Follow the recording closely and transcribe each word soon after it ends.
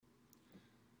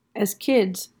As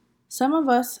kids, some of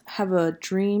us have a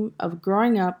dream of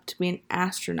growing up to be an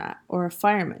astronaut or a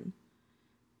fireman,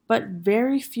 but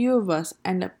very few of us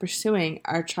end up pursuing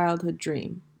our childhood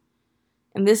dream.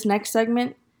 In this next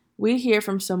segment, we hear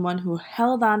from someone who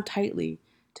held on tightly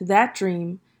to that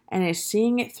dream and is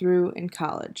seeing it through in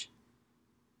college.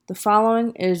 The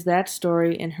following is that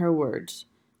story in her words.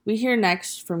 We hear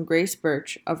next from Grace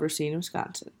Birch of Racine,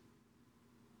 Wisconsin.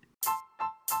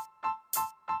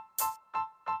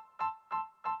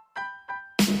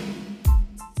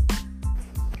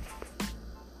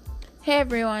 Hey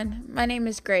everyone, my name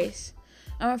is Grace.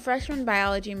 I'm a freshman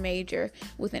biology major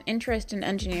with an interest in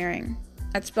engineering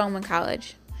at Spelman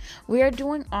College. We are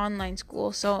doing online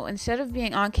school, so instead of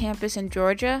being on campus in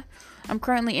Georgia, I'm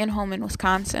currently home in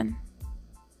Wisconsin.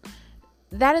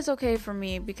 That is okay for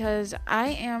me because I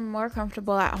am more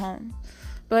comfortable at home.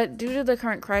 But due to the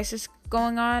current crisis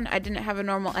going on, I didn't have a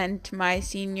normal end to my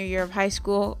senior year of high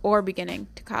school or beginning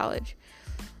to college.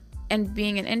 And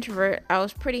being an introvert, I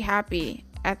was pretty happy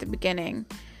at the beginning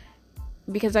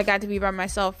because I got to be by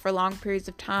myself for long periods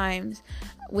of times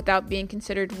without being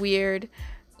considered weird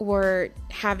or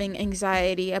having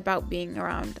anxiety about being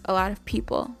around a lot of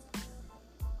people.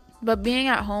 But being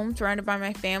at home surrounded by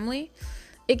my family,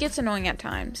 it gets annoying at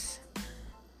times.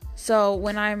 So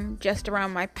when I'm just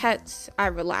around my pets, I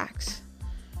relax.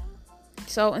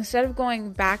 So instead of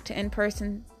going back to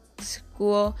in-person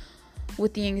school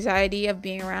with the anxiety of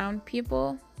being around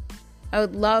people, I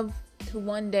would love to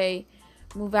one day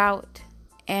move out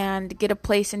and get a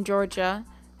place in Georgia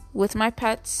with my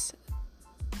pets.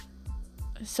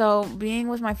 So being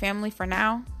with my family for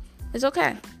now is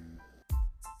okay.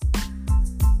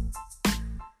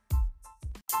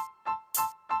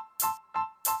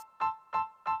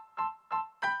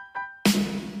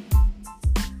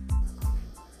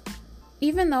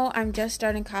 Even though I'm just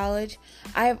starting college,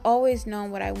 I have always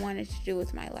known what I wanted to do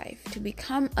with my life, to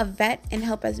become a vet and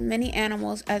help as many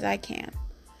animals as I can.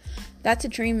 That's a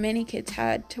dream many kids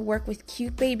had, to work with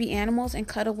cute baby animals and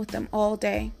cuddle with them all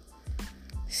day.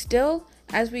 Still,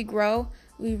 as we grow,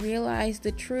 we realize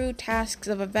the true tasks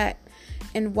of a vet,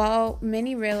 and while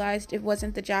many realized it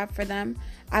wasn't the job for them,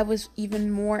 I was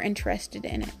even more interested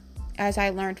in it as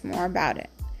I learned more about it.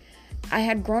 I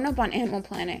had grown up on Animal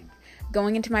Planet,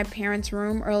 going into my parents'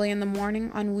 room early in the morning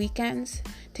on weekends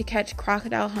to catch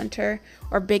Crocodile Hunter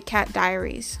or Big Cat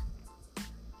Diaries.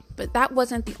 But that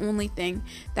wasn't the only thing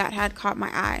that had caught my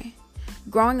eye.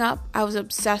 Growing up, I was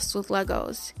obsessed with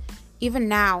Legos. Even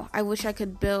now, I wish I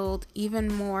could build even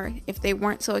more if they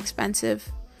weren't so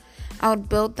expensive. I would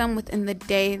build them within the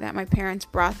day that my parents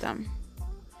brought them.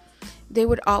 They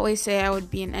would always say I would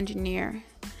be an engineer.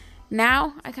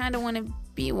 Now, I kind of want to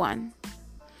be one.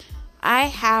 I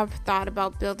have thought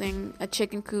about building a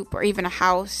chicken coop or even a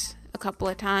house a couple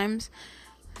of times.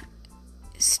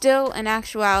 Still, in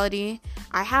actuality,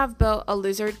 I have built a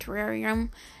lizard terrarium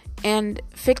and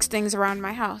fixed things around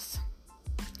my house.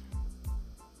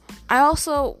 I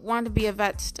also want to be a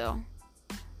vet still.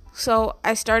 So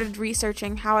I started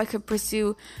researching how I could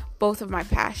pursue both of my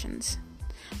passions.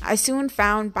 I soon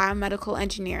found biomedical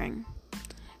engineering.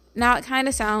 Now, it kind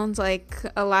of sounds like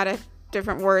a lot of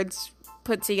different words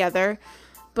put together,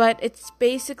 but it's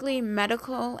basically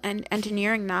medical and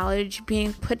engineering knowledge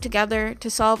being put together to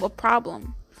solve a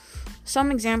problem. Some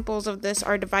examples of this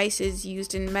are devices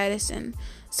used in medicine,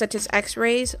 such as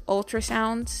x-rays,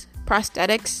 ultrasounds,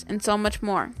 prosthetics, and so much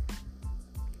more.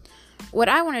 What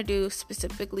I want to do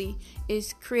specifically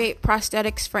is create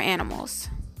prosthetics for animals.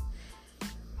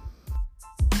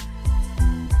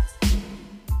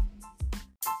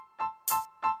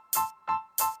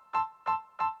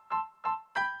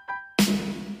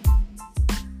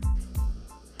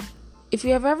 If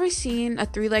you have ever seen a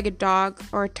three-legged dog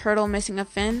or a turtle missing a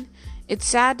fin, it's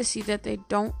sad to see that they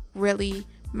don't really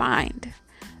mind.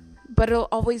 But it'll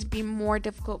always be more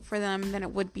difficult for them than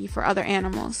it would be for other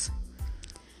animals.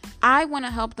 I want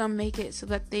to help them make it so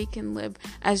that they can live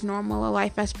as normal a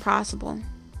life as possible.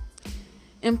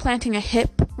 Implanting a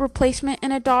hip replacement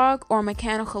in a dog or a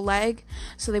mechanical leg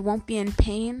so they won't be in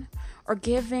pain, or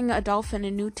giving a dolphin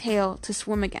a new tail to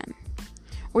swim again.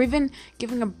 Or even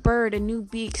giving a bird a new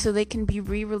beak so they can be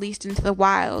re-released into the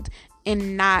wild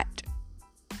and not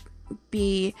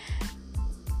be...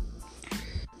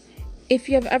 If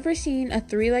you have ever seen a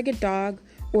three-legged dog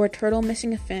or a turtle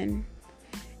missing a fin,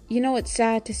 you know it's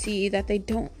sad to see that they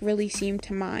don't really seem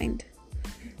to mind.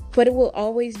 But it will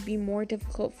always be more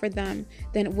difficult for them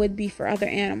than it would be for other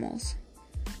animals.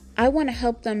 I want to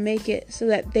help them make it so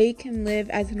that they can live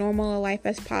as normal a life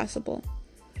as possible.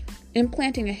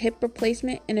 Implanting a hip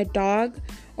replacement in a dog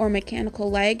or a mechanical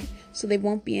leg so they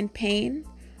won't be in pain,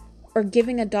 or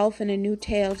giving a dolphin a new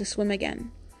tail to swim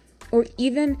again, or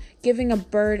even giving a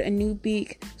bird a new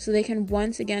beak so they can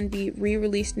once again be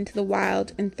re-released into the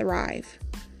wild and thrive.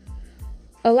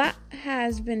 A lot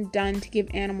has been done to give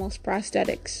animals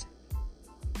prosthetics.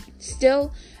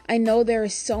 Still, I know there are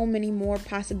so many more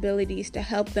possibilities to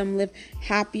help them live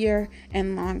happier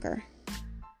and longer.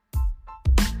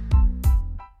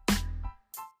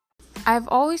 I've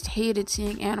always hated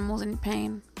seeing animals in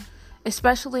pain,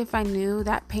 especially if I knew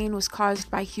that pain was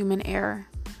caused by human error.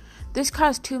 This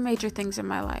caused two major things in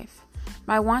my life: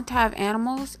 my want to have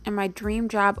animals and my dream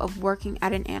job of working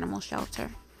at an animal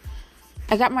shelter.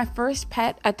 I got my first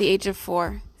pet at the age of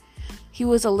 4. He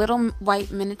was a little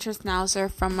white miniature schnauzer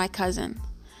from my cousin.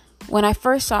 When I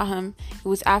first saw him, it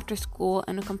was after school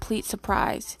and a complete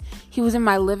surprise. He was in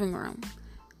my living room.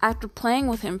 After playing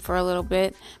with him for a little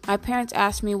bit, my parents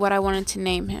asked me what I wanted to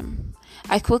name him.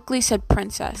 I quickly said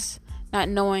Princess, not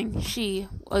knowing she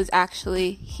was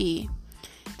actually he.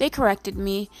 They corrected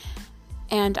me,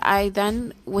 and I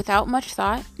then, without much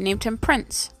thought, named him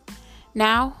Prince.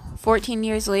 Now, 14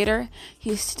 years later,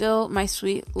 he's still my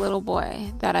sweet little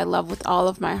boy that I love with all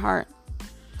of my heart.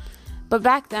 But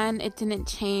back then, it didn't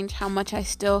change how much I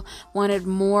still wanted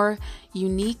more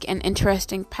unique and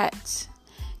interesting pets.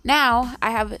 Now,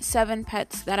 I have 7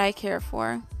 pets that I care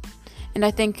for, and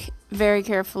I think very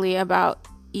carefully about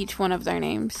each one of their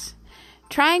names,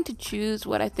 trying to choose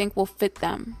what I think will fit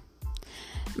them.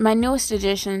 My newest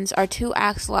additions are 2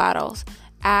 axolotls,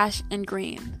 Ash and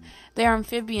Green. They are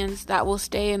amphibians that will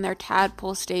stay in their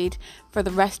tadpole stage for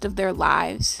the rest of their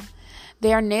lives.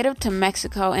 They are native to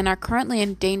Mexico and are currently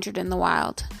endangered in the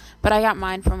wild, but I got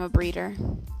mine from a breeder.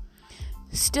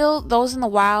 Still, those in the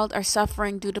wild are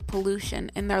suffering due to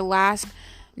pollution in their last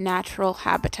natural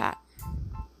habitat.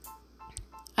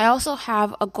 I also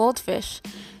have a goldfish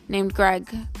named Greg,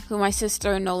 who my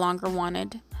sister no longer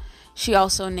wanted. She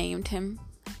also named him.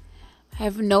 I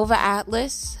have Nova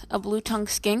Atlas, a blue-tongued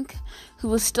skink, who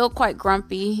was still quite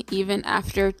grumpy even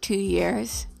after 2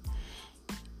 years.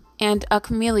 And a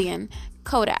chameleon,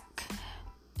 Kodak,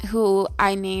 who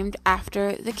I named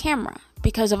after the camera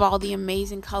because of all the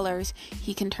amazing colors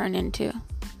he can turn into.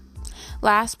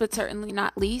 Last but certainly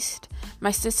not least,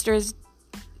 my sister's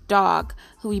dog,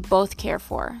 who we both care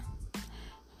for.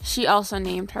 She also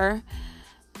named her.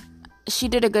 She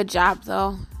did a good job,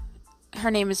 though.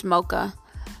 Her name is Mocha.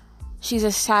 She's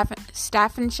a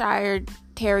Staffordshire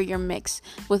Terrier mix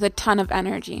with a ton of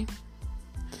energy.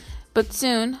 But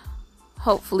soon,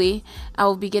 hopefully, I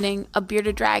will be getting a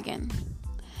bearded dragon.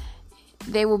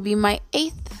 They will be my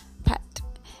 8th pet.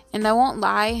 And I won't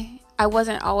lie, I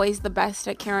wasn't always the best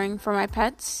at caring for my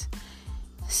pets.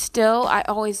 Still, I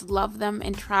always loved them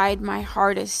and tried my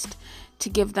hardest to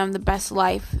give them the best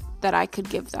life that I could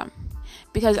give them,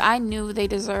 because I knew they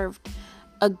deserved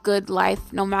a good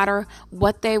life no matter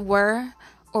what they were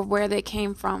or where they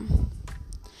came from.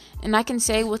 And I can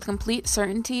say with complete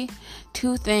certainty,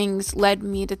 2 things led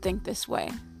me to think this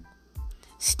way: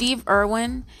 Steve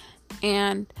Irwin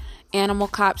and Animal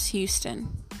Cops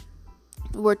Houston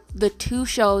were the 2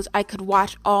 shows I could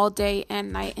watch all day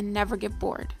and night and never get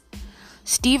bored.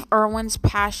 Steve Irwin's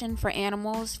passion for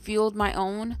animals fueled my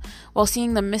own, while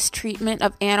seeing the mistreatment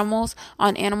of animals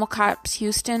on Animal Cops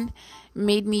Houston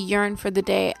made me yearn for the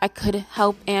day I could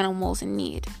help animals in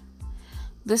need.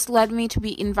 This led me to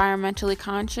be environmentally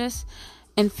conscious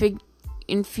and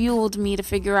fueled me to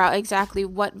figure out exactly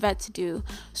what vets do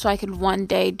so I could one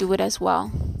day do it as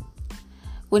well.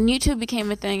 When YouTube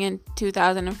became a thing in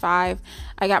 2005,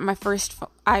 I got my first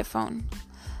iPhone.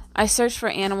 I searched for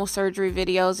animal surgery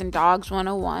videos and Dogs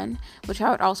 101, which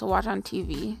I would also watch on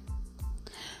TV.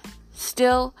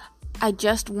 Still, I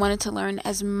just wanted to learn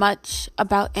as much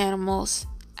about animals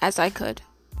as I could.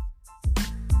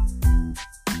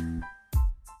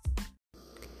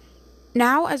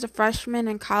 Now, as a freshman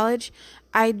in college,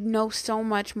 I know so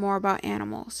much more about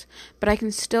animals, but I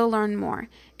can still learn more,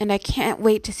 and I can't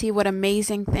wait to see what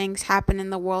amazing things happen in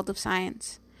the world of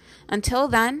science. Until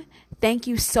then, thank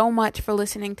you so much for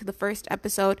listening to the first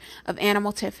episode of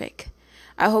Animaltific.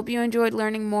 I hope you enjoyed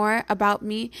learning more about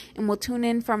me and will tune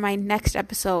in for my next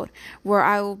episode, where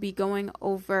I will be going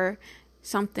over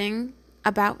something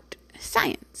about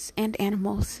science and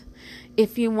animals.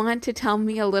 If you want to tell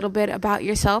me a little bit about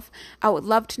yourself, I would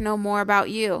love to know more about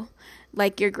you,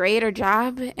 like your grade or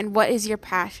job, and what is your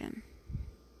passion.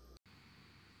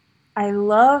 I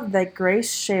love that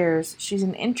Grace shares she's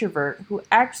an introvert who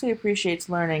actually appreciates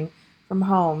learning from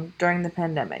home during the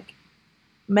pandemic.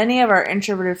 Many of our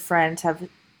introverted friends have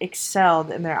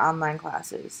excelled in their online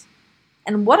classes.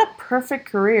 And what a perfect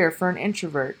career for an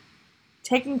introvert,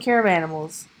 taking care of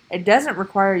animals It doesn't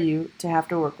require you to have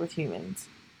to work with humans.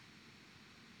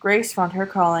 Grace found her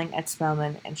calling at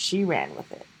Spelman and she ran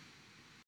with it.